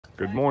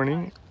Good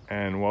morning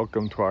and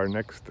welcome to our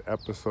next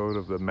episode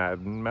of the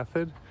Madden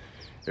Method.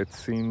 It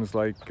seems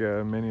like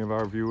many of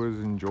our viewers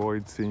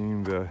enjoyed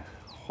seeing the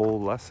whole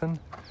lesson,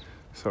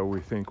 so we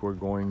think we're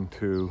going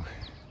to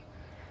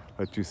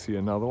let you see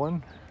another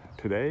one.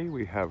 Today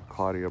we have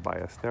Claudia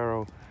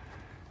Ballestero,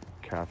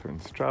 Katherine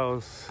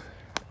Strauss,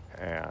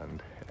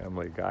 and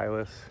Emily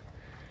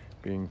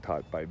being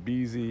taught by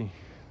Beezie.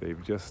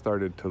 They've just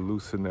started to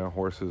loosen their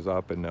horses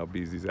up, and now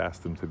Beezie's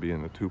asked them to be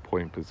in the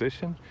 2-point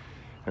position.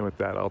 And with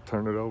that, I'll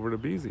turn it over to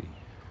Beezie.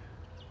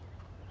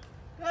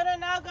 Good,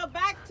 and now go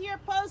back to your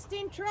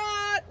posting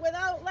trot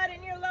without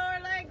letting your lower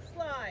legs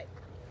slide.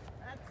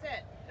 That's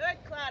it. Good,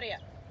 Claudia.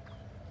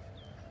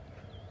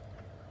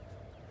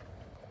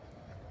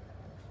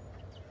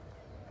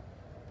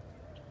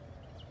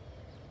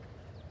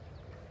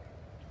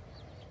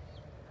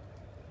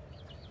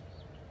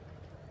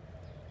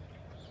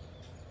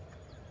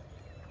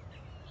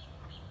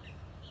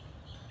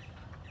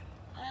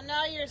 And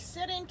now your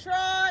sitting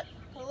trot.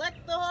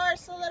 Collect the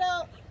horse a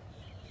little.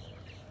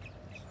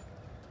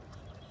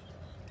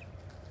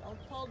 Don't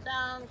pull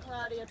down,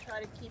 Claudia.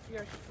 Try to keep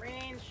your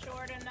reins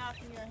short enough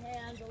and your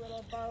hands a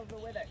little above the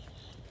wither.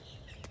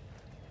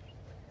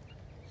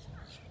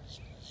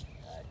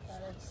 Try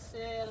to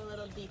sit a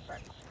little deeper.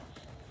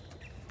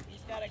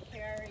 He's got to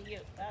carry you.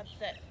 That's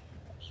it.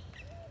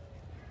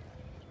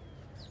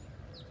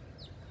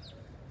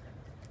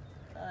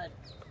 Good.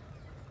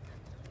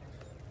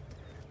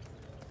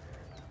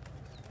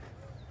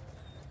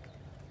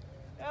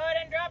 Good,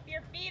 and drop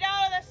your feet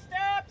out of the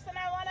stirrups, and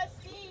I want to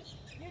see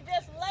you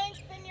just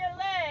lengthen your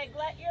leg.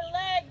 Let your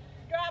leg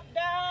drop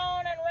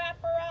down and wrap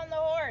around the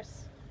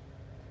horse.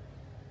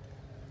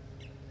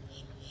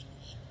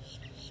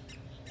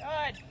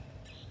 Good.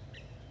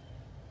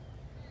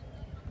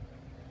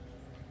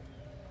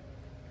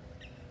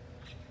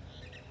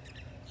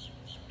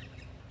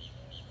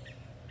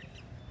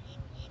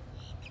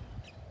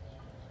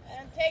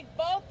 And take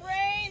both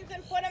reins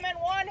and put them in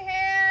one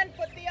hand,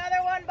 put the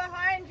other one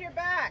behind your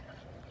back.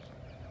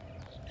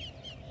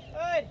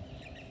 Good.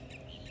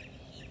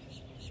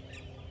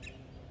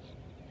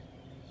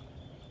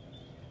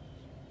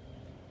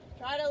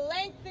 Try to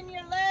lengthen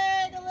your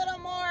leg a little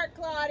more,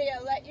 Claudia.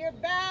 Let your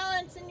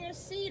balance and your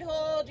seat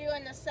hold you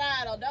in the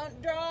saddle.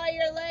 Don't draw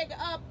your leg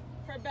up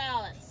for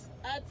balance.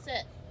 That's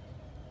it.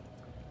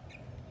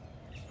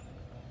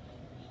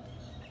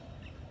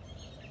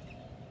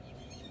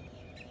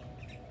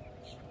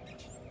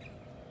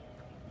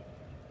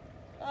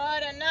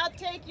 Good, and now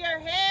take your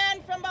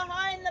hand from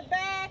behind the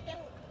back and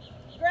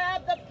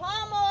grab the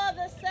pommel of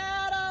the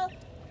saddle.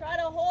 Try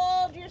to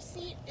hold your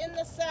seat in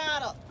the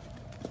saddle.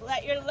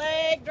 Let your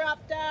leg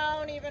drop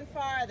down even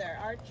farther.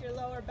 Arch your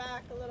lower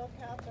back a little,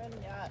 Katherine.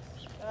 Yes,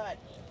 good.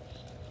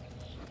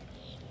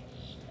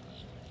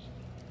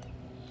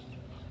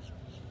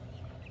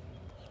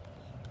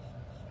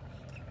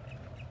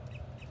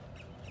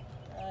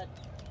 Good.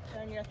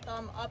 Turn your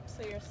thumb up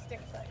so your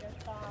stick's at your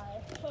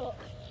thigh.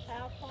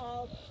 Half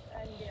halt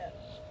and give.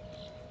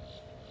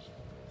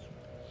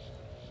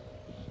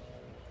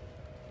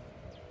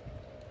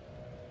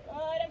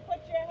 Good, and put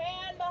your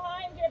hand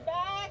behind your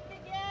back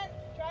again.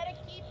 Try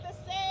to keep the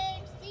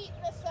same seat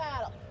in the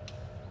saddle.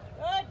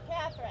 Good,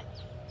 Katherine.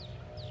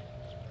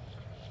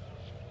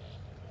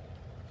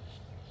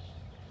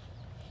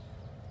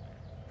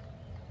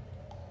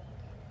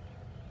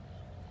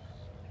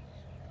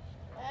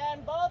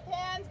 And both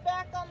hands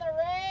back on the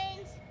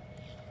reins.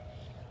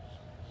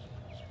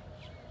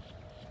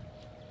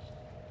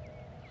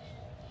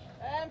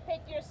 And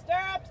pick your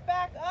stirrups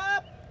back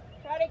up.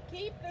 Try to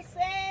keep the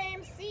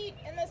same seat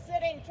in the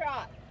sitting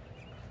trot.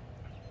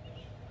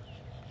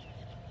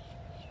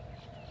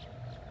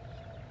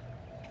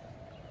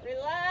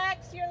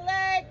 Relax your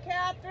leg,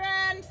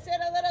 Katherine. Sit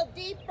a little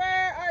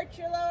deeper, arch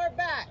your lower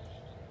back.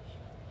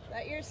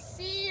 Let your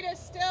seat is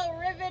still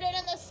riveted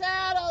in the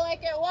saddle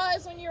like it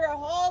was when you were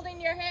holding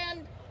your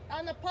hand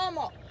on the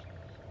pommel.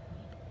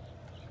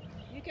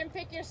 You can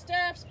pick your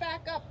stirrups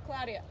back up,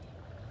 Claudia.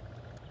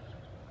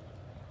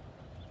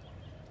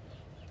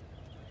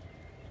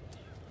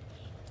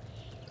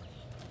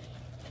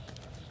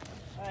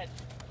 Good.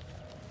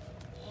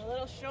 A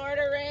little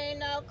shorter rein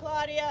now,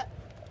 Claudia,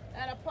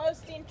 and a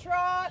posting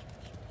trot.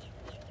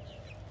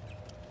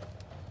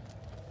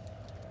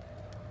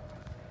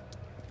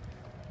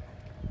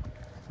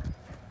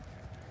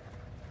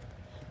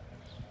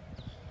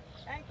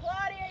 And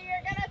Claudia,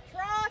 you're going to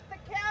trot the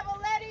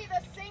cavaletti,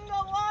 the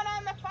single one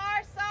on the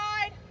far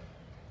side.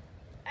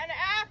 And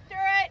after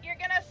it, you're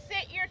going to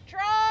sit your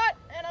trot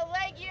and a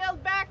leg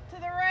yield back to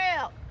the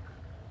rail.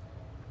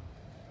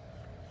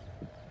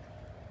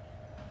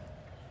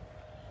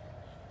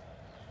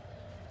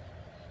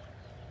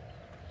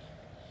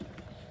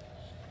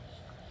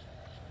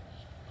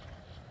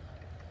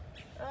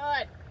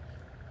 Good.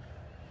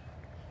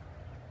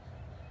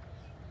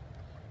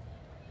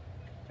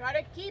 Try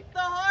to keep the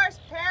horse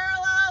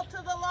parallel to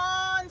the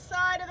long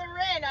side of the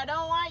ring. I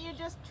don't want you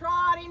just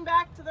trotting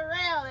back to the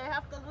rail. They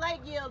have to leg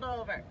yield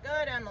over.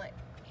 Good, Emily.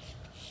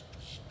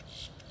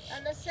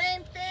 And the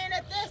same thing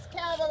at this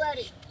cavaletti.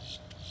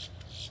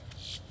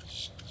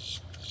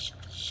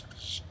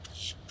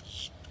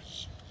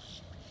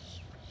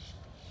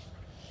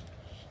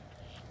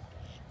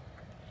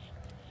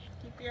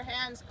 your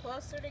hands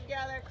closer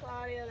together,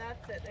 Claudia.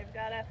 That's it. They've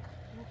got to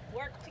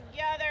work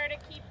together to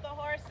keep the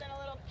horse in a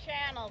little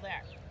channel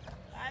there.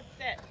 That's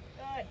it.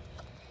 Good.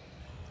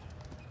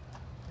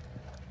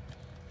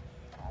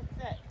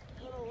 That's it.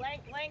 A little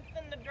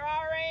lengthen the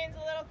draw reins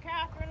a little,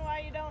 Katherine,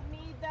 while you don't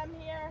need them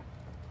here.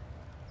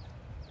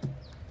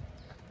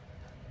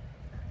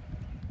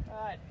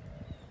 Good.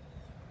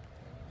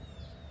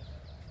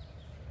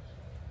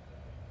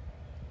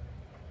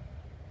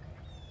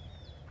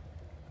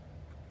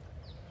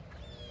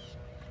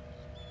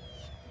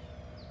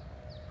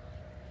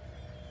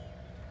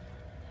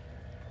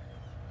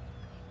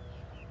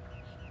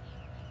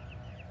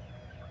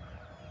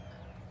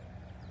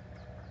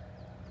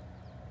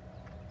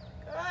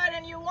 Good,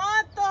 and you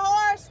want the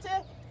horse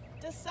to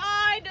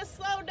decide to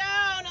slow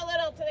down a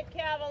little to the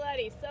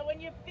cavaletti. So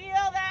when you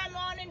feel them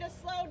wanting to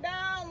slow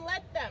down,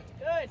 let them.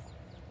 Good.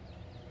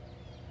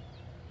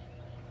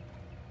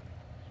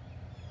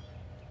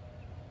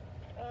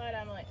 Good,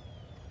 Emily.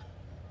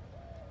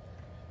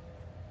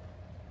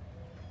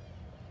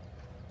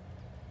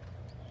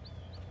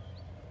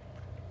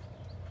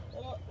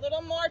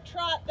 Little more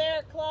trot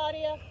there,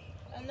 Claudia,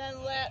 and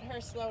then let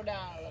her slow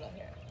down a little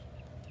here.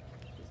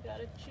 She's got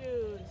to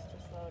choose to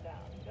slow down.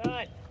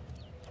 Good.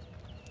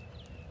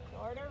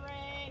 Shorter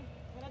rein.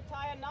 I'm going to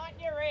tie a knot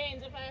in your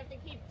reins if I have to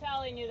keep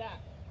telling you that.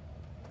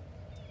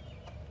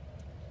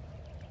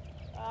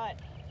 Good.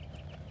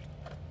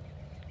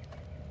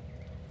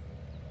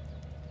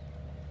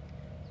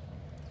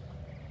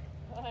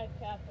 Go ahead,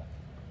 Katherine.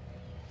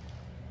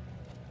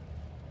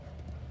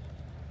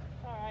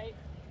 All right.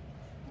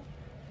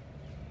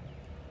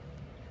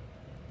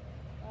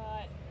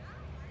 Good.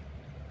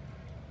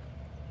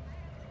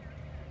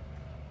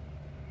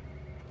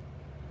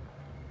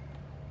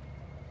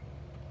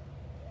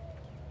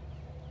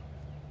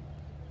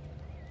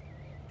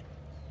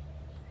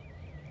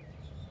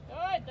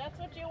 Good, that's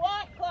what you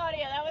want,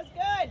 Claudia. That was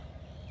good.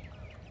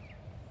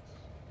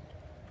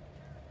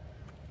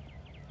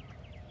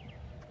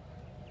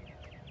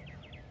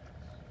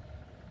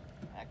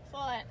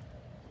 Excellent.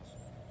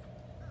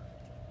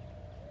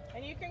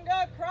 And you can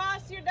go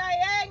across your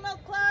diagonal,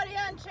 Claudia,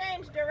 and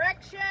change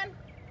direction.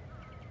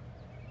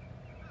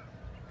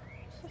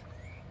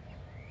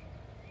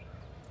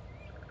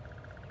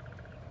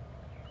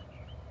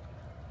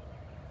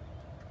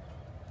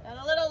 And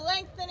a little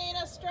lengthening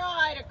of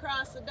stride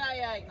across the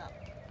diagonal.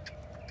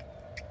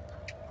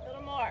 A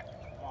little more,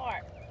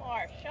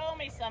 more. Show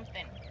me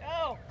something.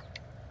 Go.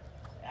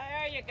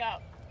 There you go.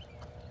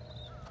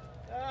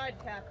 Good,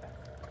 Katherine.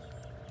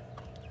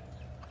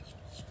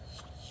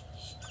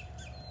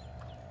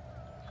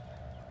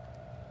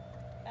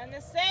 And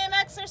the same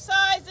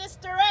exercise this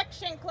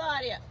direction,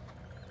 Claudia.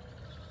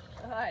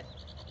 Good.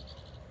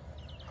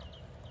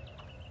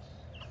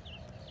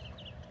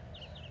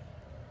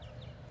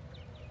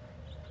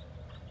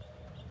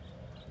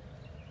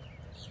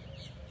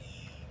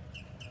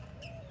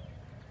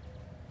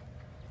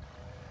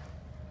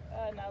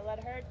 Good, now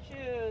let her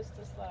choose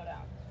to slow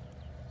down.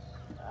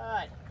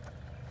 Good.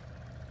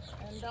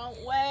 And don't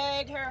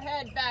wag her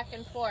head back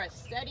and forth.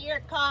 Steady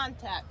your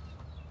contact.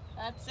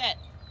 That's it.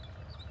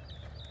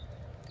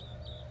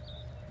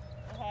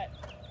 Good.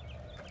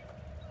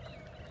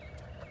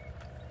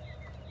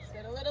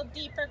 Sit a little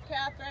deeper,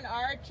 Katherine.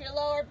 Arch your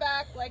lower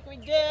back like we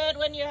did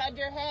when you had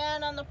your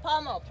hand on the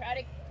pommel. Try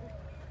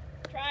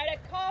to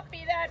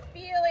copy that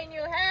feeling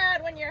you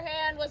had when your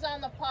hand was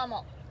on the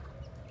pommel.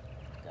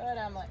 Good,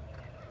 Emily.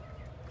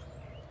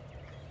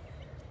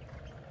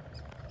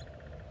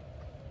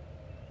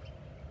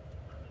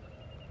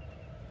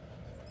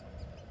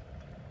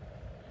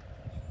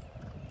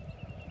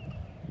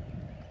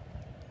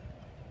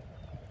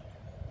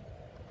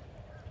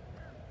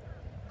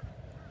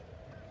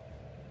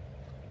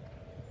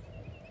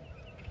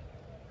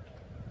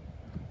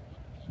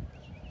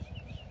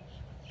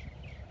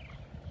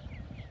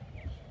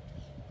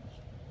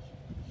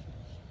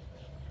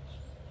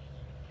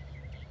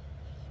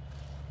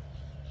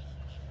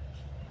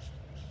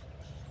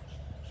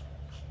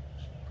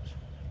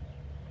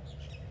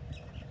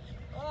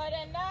 Good,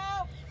 and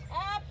now,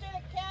 after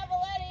the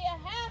cavaletti, a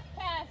half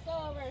pass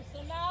over.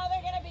 So now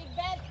they're going to be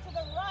bent to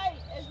the right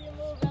as you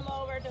move them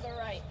over to the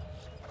right.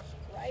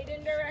 Right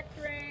indirect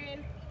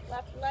rein,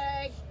 left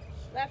leg,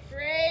 left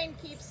rein,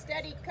 keep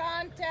steady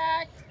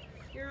contact.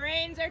 Your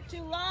reins are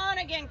too long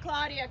again,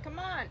 Claudia, come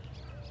on.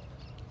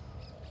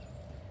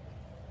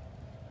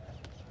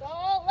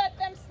 Don't let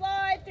them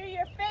slide through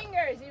your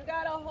fingers. You've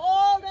got to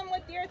hold them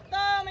with your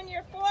thumb and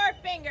your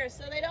forefinger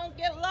so they don't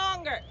get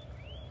longer.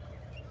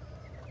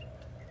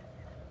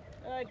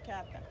 Good,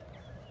 Katherine.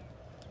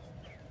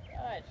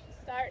 Good. She's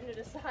starting to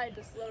decide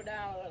to slow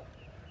down a little.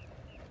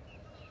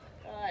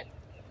 Good.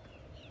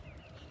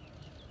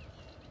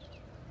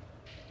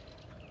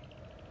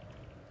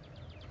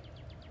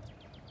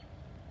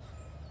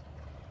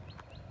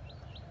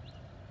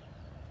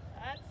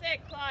 That's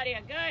it,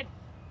 Claudia. Good.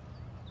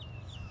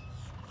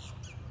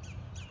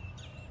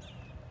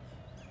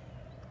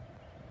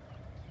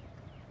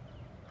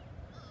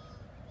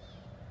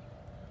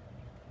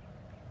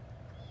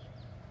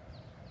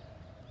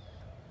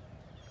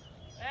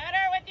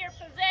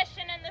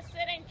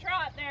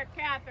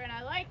 Catherine.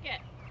 I like it.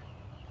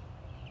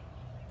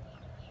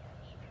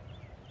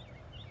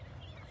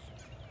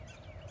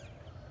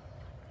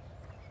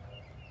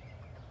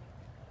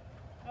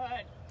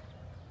 Good.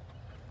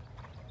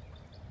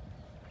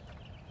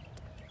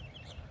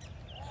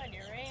 Good,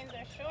 your reins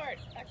are short.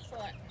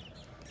 Excellent.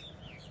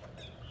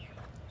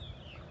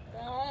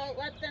 Don't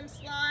let them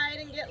slide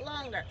and get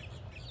longer.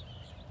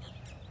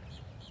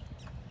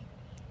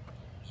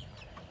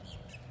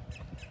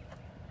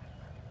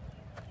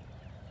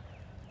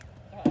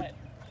 Good.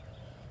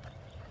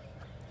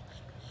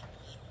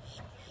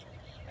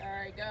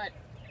 Very good.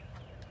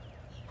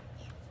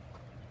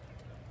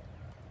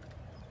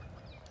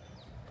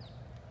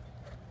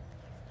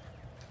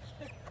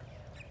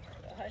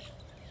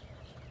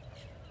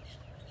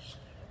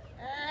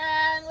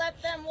 And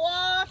let them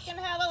walk and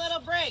have a little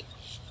break.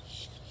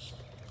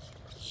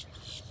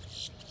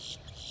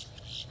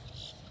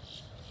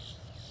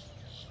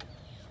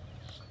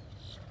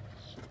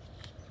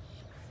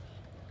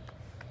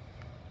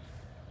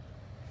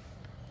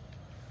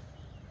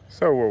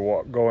 So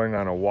we're going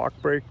on a walk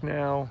break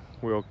now.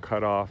 We'll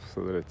cut off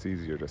so that it's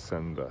easier to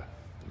send the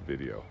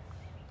video.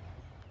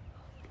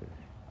 Okay.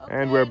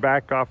 And we're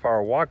back off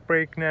our walk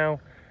break now.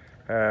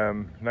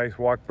 Nice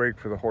walk break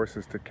for the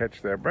horses to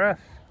catch their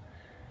breath.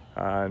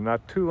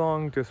 Not too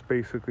long, just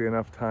basically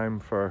enough time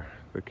for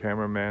the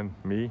cameraman,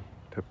 me,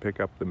 to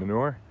pick up the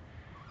manure.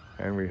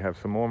 And we have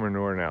some more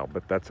manure now,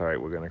 but that's all right.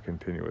 We're going to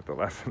continue with the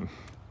lesson.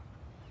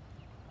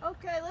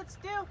 Okay,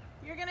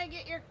 you're going to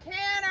get your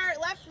canner,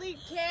 left lead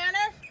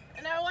canner,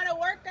 and I want to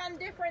work on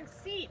different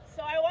seats.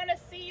 So I want to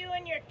see you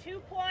in your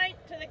 2-point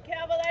to the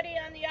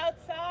cavaletti on the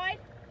outside,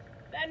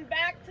 then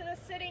back to the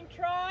sitting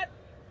trot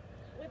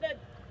with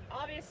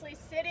obviously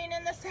sitting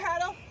in the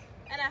saddle,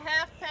 and a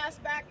half pass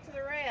back to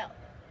the rail.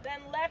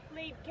 Then left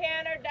lead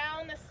canter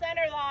down the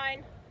center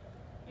line.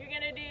 You're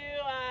going to do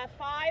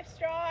 5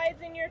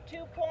 strides in your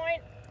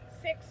 2-point,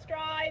 6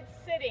 strides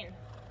sitting.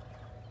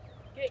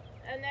 Okay,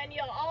 and then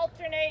you'll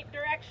alternate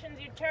directions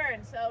you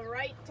turn. So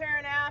right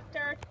turn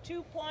after,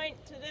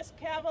 2-point to this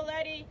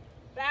cavaletti,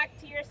 back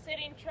to your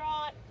sitting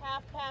trot,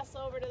 half pass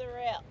over to the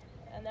rail.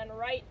 And then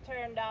right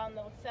turn down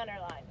the center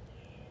line.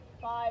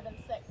 5 and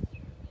 6.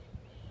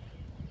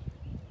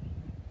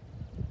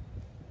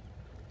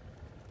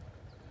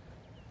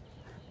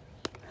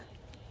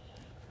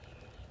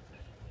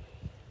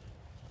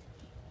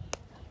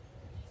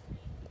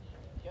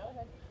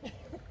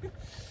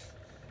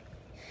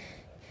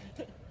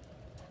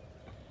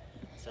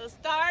 So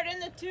start in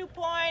the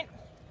 2-point,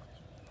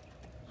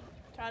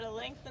 try to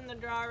lengthen the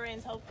draw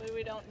reins, hopefully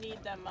we don't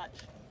need them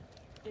much.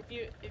 If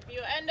you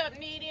end up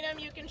needing them,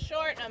 you can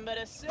shorten them, but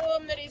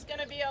assume that he's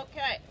going to be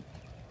okay.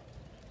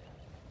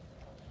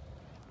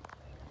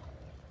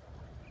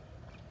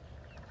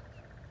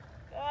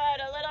 Good,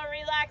 a little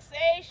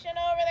relaxation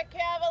over the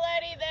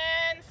cavaletti,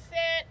 then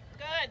sit.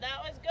 Good,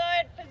 that was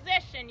good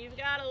position. You've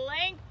got to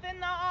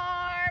lengthen the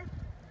arm,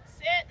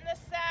 sit in the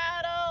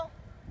saddle,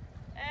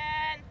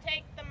 and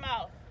take the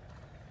mouth.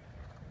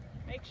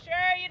 Make sure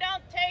you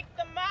don't take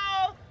the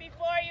mouth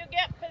before you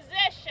get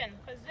position.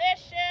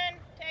 Position,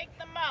 take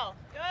the mouth.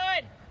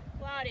 Good,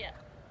 Claudia.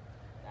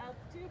 Now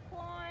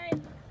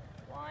 2-point,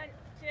 1,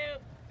 2,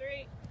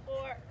 3,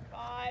 4,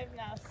 5.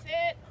 Now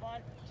sit,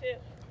 1, 2,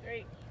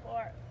 3,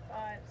 4,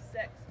 5,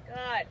 6.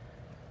 Good.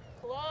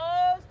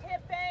 Closed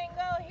hip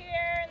angle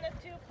here in the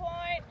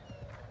 2-point.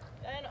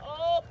 Then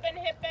open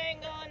hip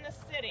angle in the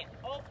sitting.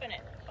 Open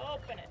it,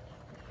 open it.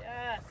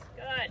 Yes,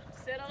 good.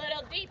 Sit a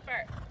little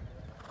deeper.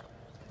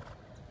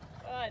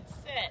 Good,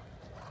 sit,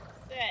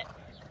 sit.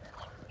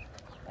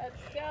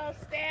 Let's go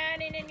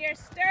standing in your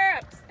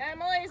stirrups.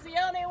 Emily's the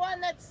only one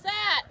that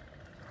sat.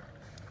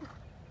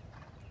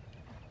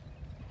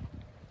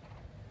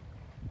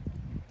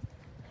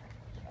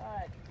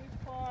 Good,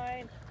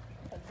 2-point,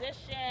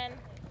 position,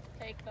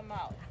 take them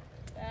out.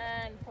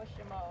 Then push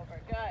them over,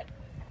 good.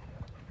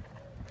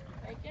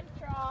 Take and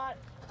trot,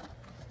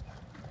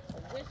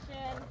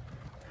 position.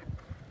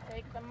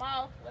 Take the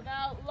mouth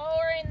without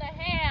lowering the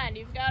hand.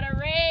 You've got to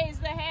raise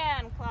the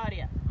hand,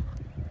 Claudia.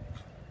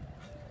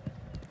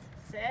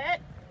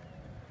 Sit.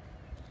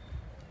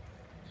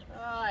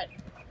 Good.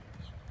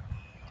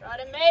 Try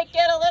to make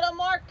it a little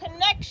more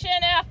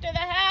connection after the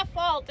half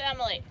halt,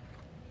 Emily.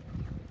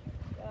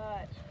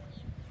 Good.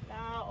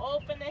 Now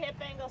open the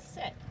hip angle,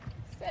 sit.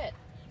 Sit.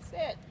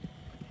 Sit.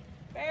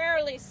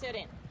 Barely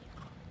sitting.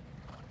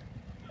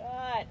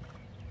 Good.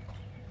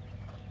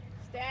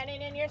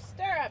 Standing in your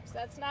stirrups,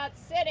 that's not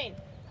sitting.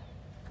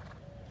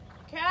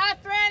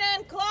 Katherine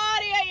and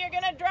Claudia, you're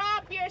going to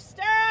drop your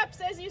stirrups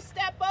as you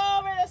step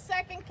over the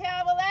second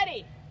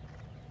cavaletti.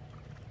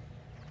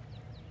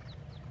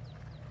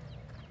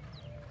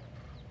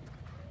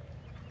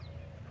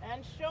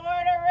 And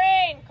shorter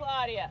rein,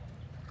 Claudia.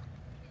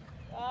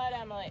 Good,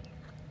 Emily.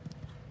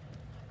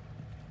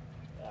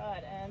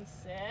 Good, and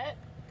sit.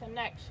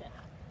 Connection.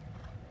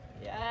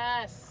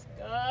 Yes,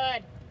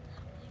 good.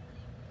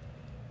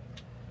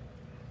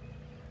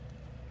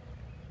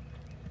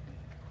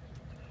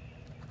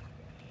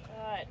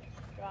 Good.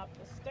 Drop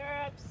the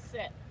stirrups,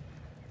 sit.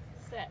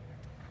 Sit.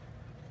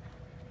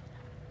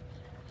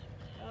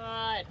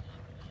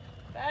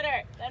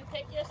 Then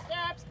pick your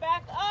stirrups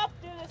back up.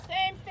 Do the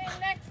same thing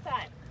next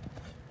time.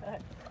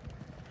 Good.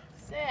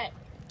 Sit.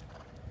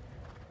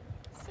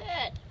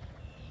 Sit.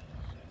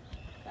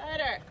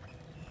 Better.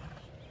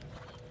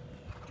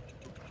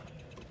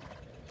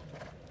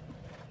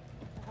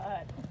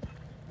 Good.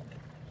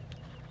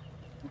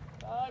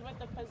 Good with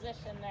the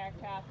position there,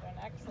 Katherine.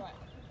 Excellent.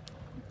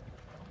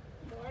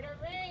 Shorter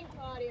rein,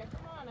 Claudia.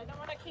 Come on, I don't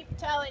want to keep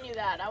telling you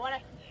that. I want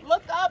to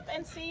look up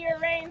and see your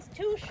reins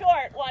too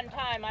short one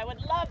time. I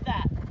would love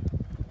that.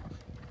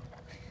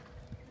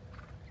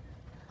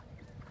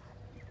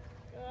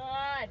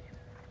 Good.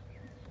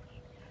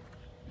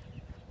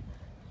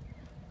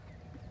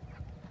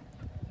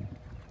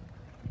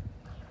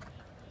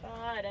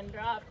 Good, and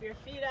drop your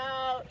feet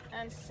out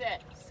and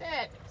sit.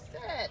 Sit,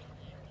 sit.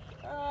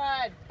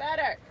 Good,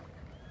 better.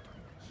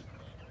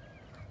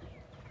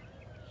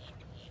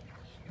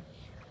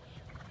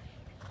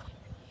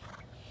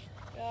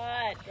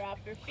 Good. Drop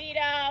your feet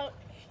out.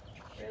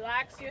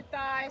 Relax your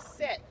thighs.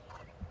 Sit.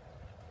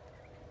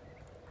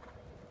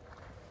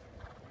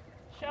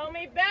 Show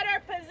me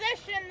better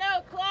position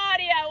though,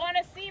 Claudia. I want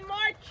to see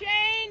more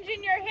change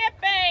in your hip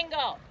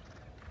angle.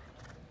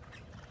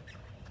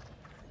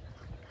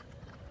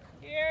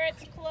 Here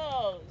it's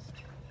closed.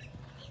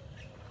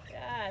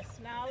 Yes,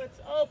 now it's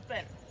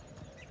open.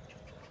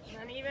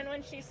 And even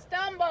when she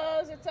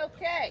stumbles, it's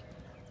okay.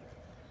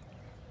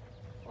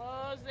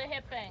 Close the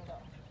hip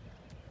angle.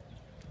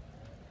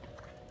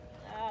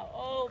 Now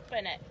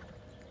open it.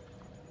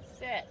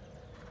 Sit.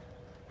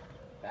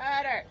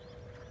 Better.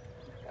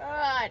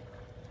 Good.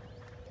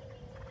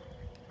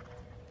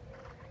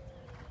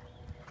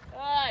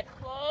 Good.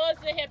 Close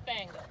the hip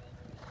angle.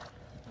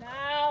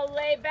 Now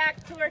lay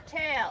back to her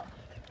tail.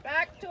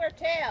 Back to her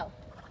tail.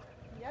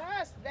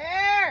 Yes,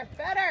 there.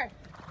 Better.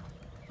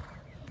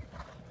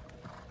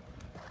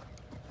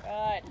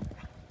 Good.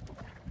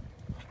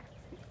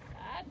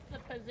 That's the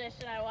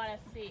position I want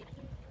to see.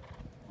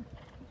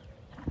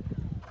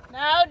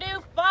 Now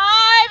do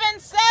 5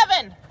 and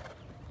 7.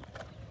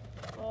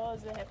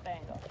 Close the hip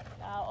angle.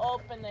 Now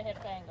open the hip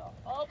angle.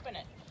 Open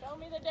it. Show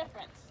me the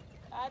difference.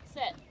 That's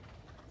it.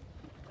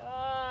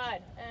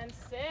 Good. And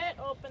sit.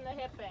 Open the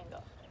hip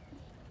angle.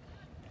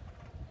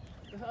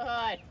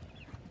 Good.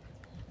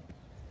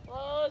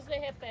 Close the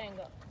hip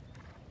angle.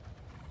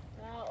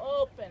 Now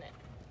open it.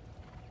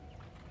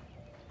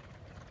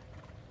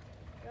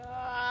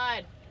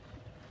 Good.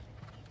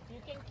 You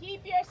can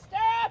keep your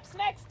stirrups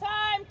next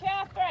time,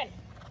 Katherine.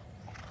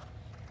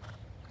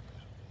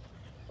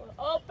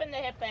 Open the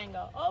hip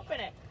angle. Open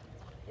it.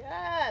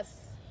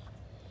 Yes.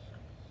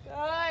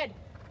 Good.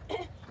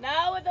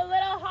 Now with a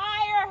little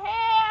higher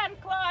hand,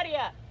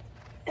 Claudia.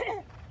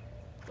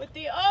 With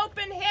the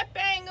open hip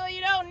angle,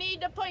 you don't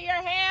need to put your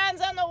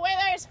hands on the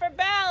withers for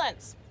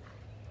balance.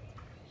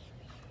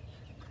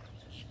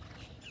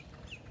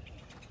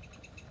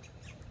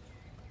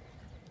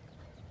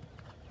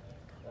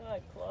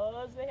 Good.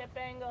 Close the hip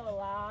angle.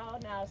 Allow.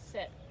 Now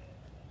sit.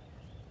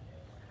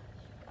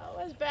 That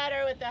was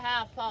better with the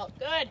half halt.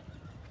 Good.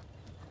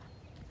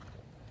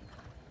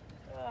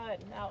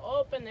 Good. Now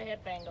open the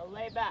hip angle.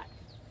 Lay back.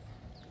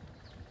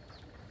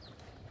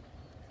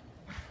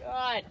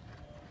 Good.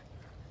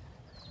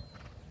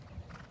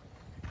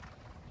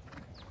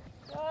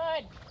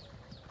 Good.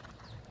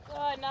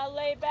 Good. Now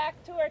lay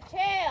back to her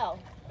tail.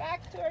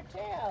 Back to her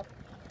tail.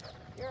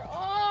 You're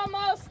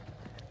almost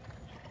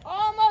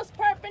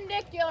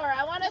perpendicular.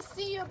 I want to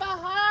see you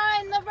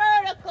behind the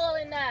vertical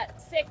in that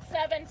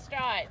 6-7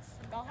 strides.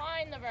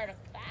 Behind the vertical.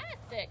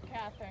 That's it,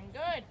 Katherine.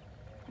 Good.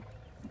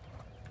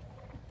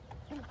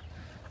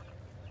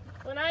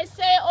 When I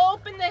say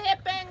open the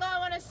hip angle, I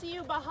want to see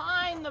you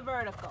behind the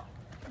vertical.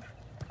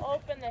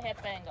 Open the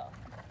hip angle.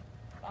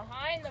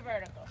 Behind the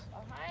vertical.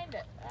 Behind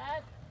it.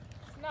 That's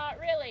not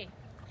really.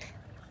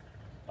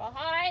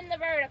 Behind the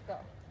vertical.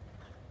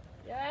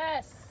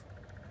 Yes.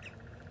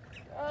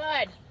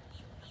 Good.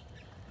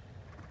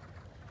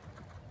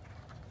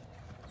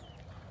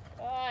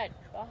 Good.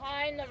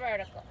 Behind the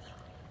vertical.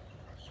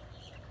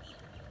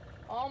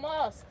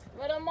 Almost.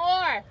 A little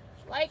more.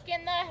 Like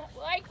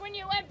when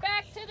you went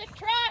back to the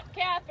trot,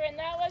 Katherine.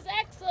 That was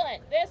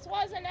excellent. This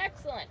wasn't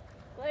excellent.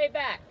 Lay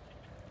back.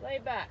 Lay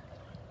back.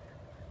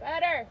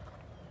 Better.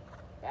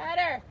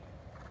 Better.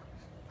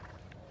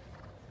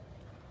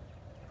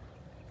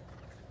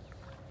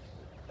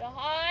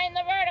 Behind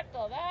the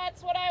vertical.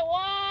 That's what I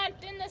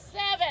want in the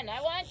 7.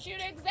 I want you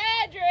to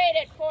exaggerate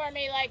it for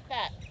me like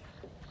that.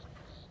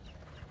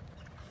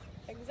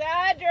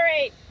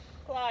 Exaggerate,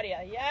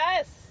 Claudia.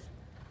 Yes.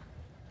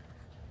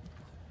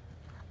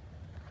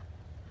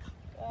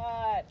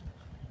 Good.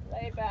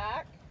 Lay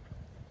back.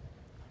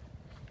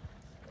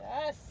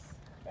 Yes.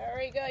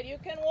 Very good. You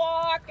can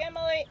walk,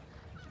 Emily.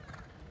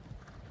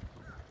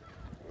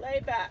 Lay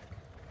back.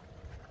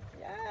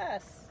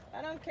 Yes.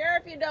 I don't care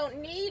if you don't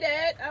need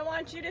it. I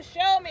want you to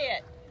show me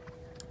it.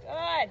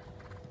 Good.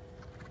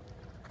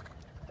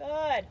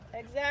 Good.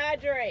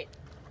 Exaggerate.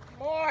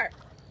 More.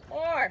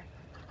 More.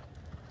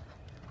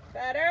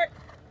 Better.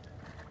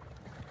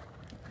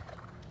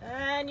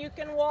 And you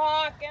can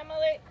walk,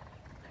 Emily.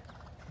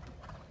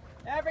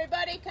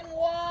 Everybody can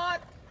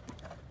walk.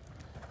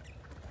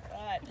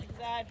 Good,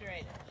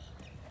 exaggerate it.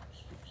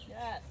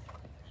 Yes.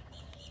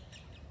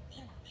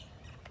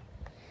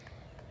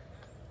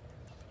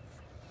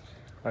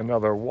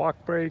 Another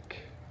walk break,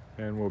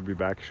 and we'll be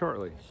back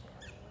shortly.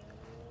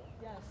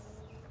 Yes,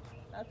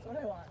 that's what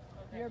I want.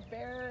 Okay. You're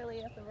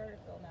barely at the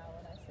vertical now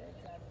when I say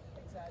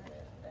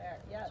exaggerate. There,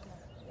 yes,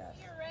 yes.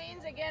 Your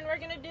reins again, we're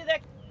gonna do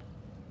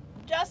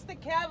just the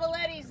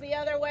cavalettis the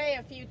other way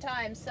a few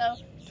times, so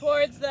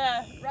towards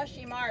the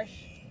rushy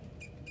marsh.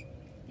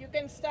 You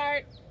can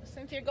start,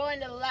 since you're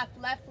going to the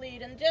left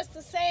lead, and just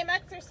the same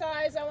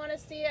exercise, I want to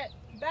see it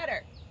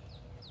better.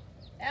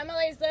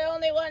 Emily's the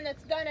only one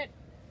that's done it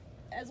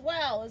as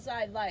well as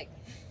I'd like.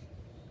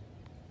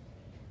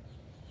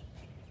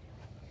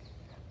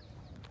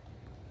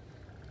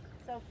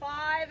 So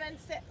 5 and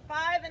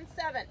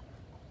 7,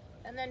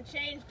 and then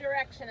change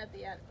direction at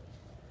the end.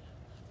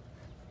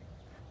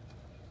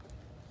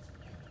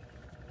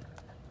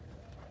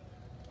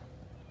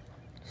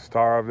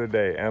 Star of the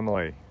day,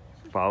 Emily,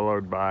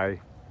 followed by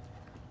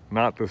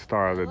not the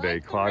star of the day,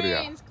 Claudia.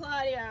 Reins,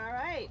 Claudia, all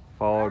right.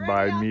 Followed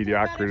by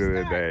mediocrity of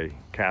the start. day,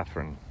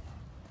 Katherine.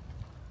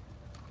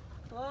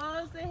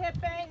 Close the hip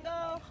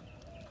angle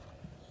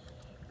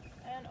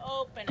and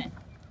open it.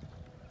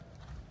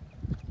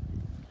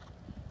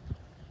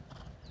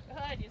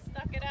 Good, you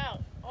stuck it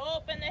out.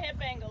 Open the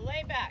hip angle,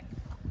 lay back.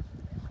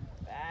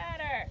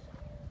 Better.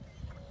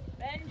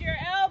 Bend your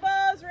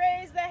elbows,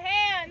 raise the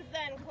hands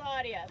then,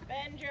 Claudia.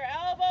 Bend your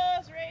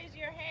elbows, raise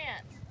your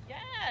hands.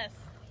 Yes,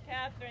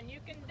 Katherine, you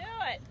can do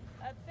it.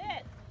 That's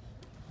it.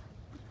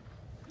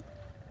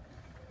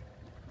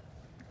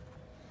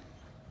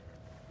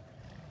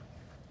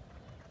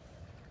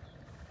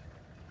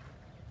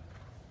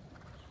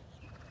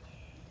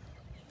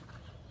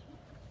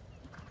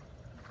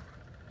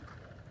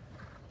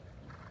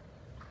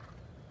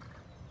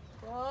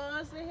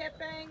 Close the hip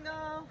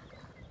angle.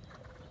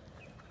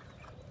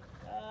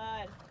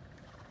 Good.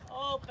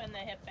 Open the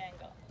hip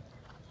angle.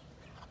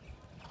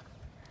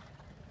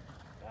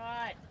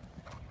 Good.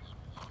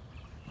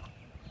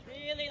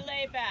 Really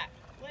lay back.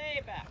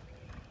 Lay back.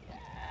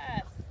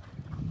 Yes.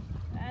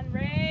 And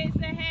raise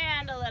the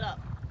hand a little.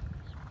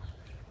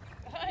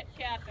 Good,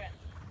 Katherine.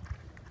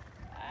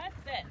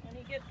 That's it. When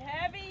he gets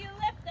heavy, you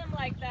lift him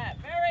like that.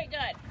 Very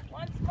good.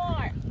 Once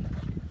more.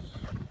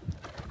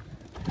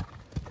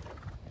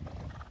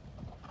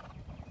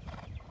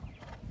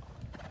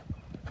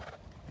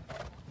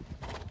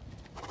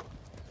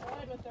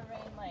 With the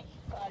rein length,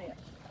 Claudia.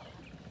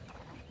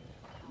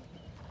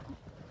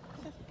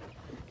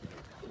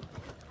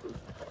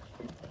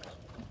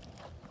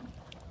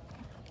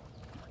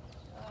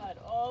 Good.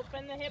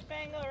 Open the hip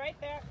angle right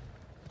there.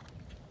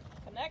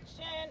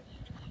 Connection.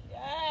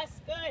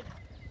 Yes, good.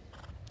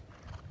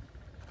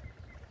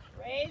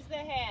 Raise the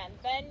hand.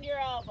 Bend your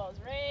elbows.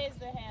 Raise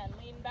the hand.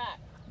 Lean back.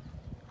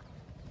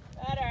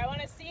 Better. I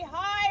want to see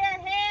higher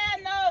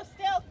hand though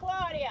still,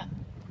 Claudia.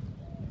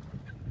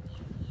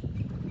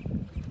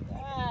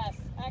 Yes,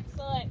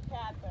 excellent,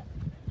 Katherine.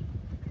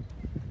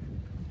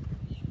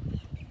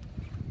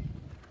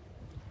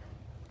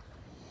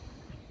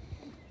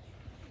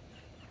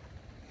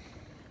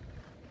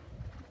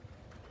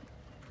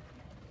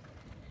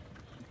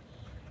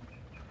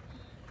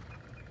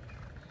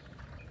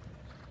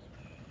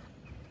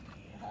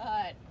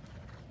 Good.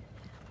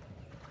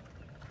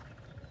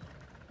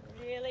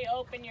 Really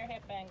open your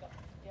hip angle.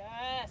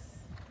 Yes.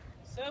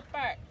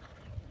 Super.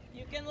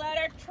 You can let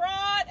her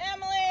trot,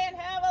 Emily, and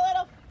have a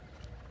little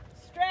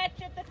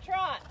stretch at the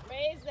trot.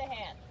 Raise the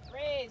hand.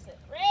 Raise it.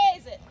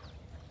 Raise it.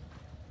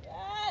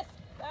 Yes.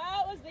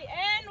 That was the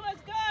end was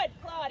good,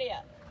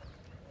 Claudia.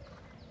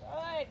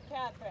 Good,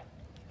 Katherine.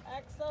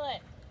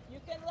 Excellent. You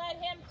can let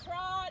him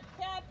trot,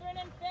 Katherine,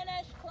 and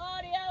finish.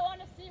 Claudia, I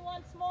want to see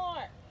once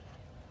more.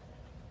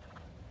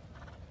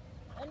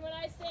 And when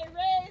I say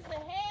raise the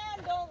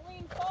hand, don't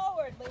lean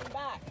forward, lean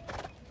back.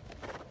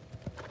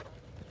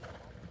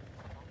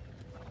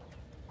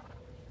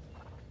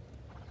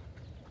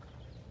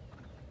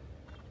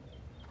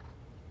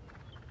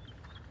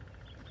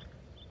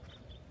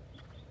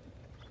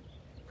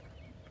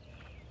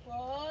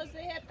 Close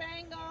the hip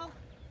angle.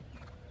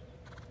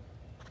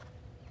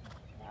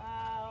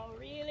 Now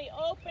really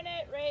open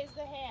it, raise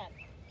the hand.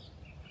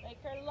 Make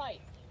her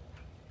light.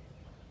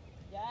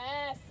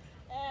 Yes.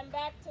 And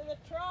back to the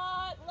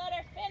trot, let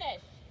her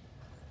finish.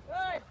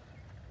 Good.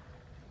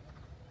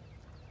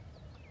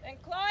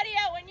 And Claudia,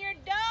 when you're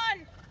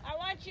done, I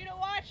want you to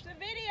watch the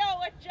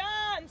video with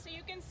John so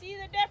you can see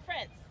the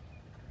difference.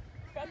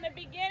 From the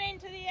beginning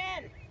to the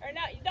end. Or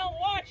not, you don't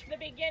watch the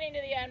beginning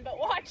to the end, but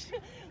watch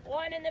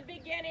one in the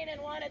beginning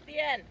and one at the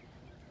end.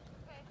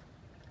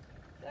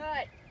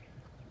 Good.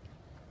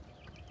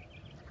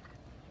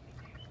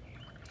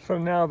 So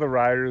now the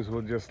riders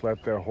will just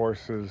let their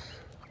horses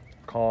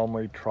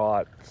calmly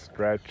trot,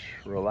 stretch,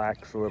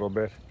 relax a little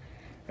bit.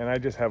 And I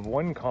just have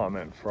one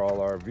comment for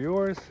all our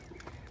viewers,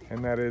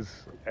 and that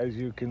is, as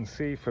you can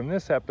see from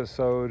this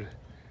episode,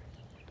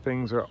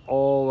 things are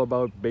all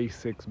about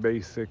basics,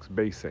 basics,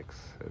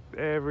 basics.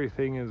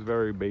 Everything is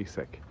very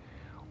basic.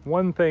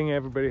 One thing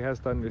everybody has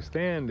to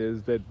understand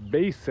is that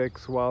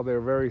basics, while they're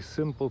very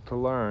simple to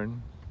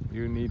learn,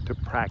 you need to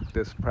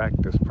practice,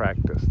 practice,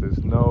 practice.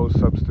 There's no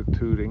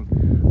substituting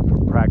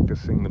for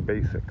practicing the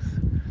basics.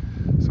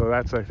 So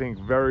that's, I think,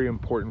 very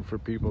important for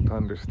people to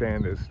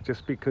understand, is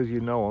just because you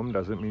know them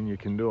doesn't mean you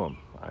can do them.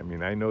 I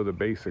mean, I know the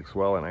basics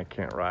well and I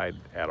can't ride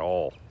at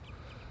all.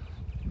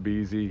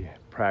 Beezie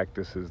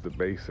practices the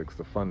basics,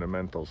 the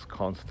fundamentals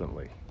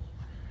constantly.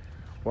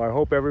 Well, I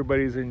hope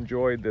everybody's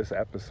enjoyed this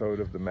episode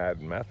of the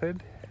Madden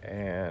Method,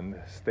 and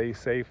stay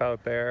safe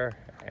out there,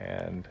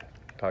 and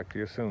talk to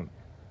you soon.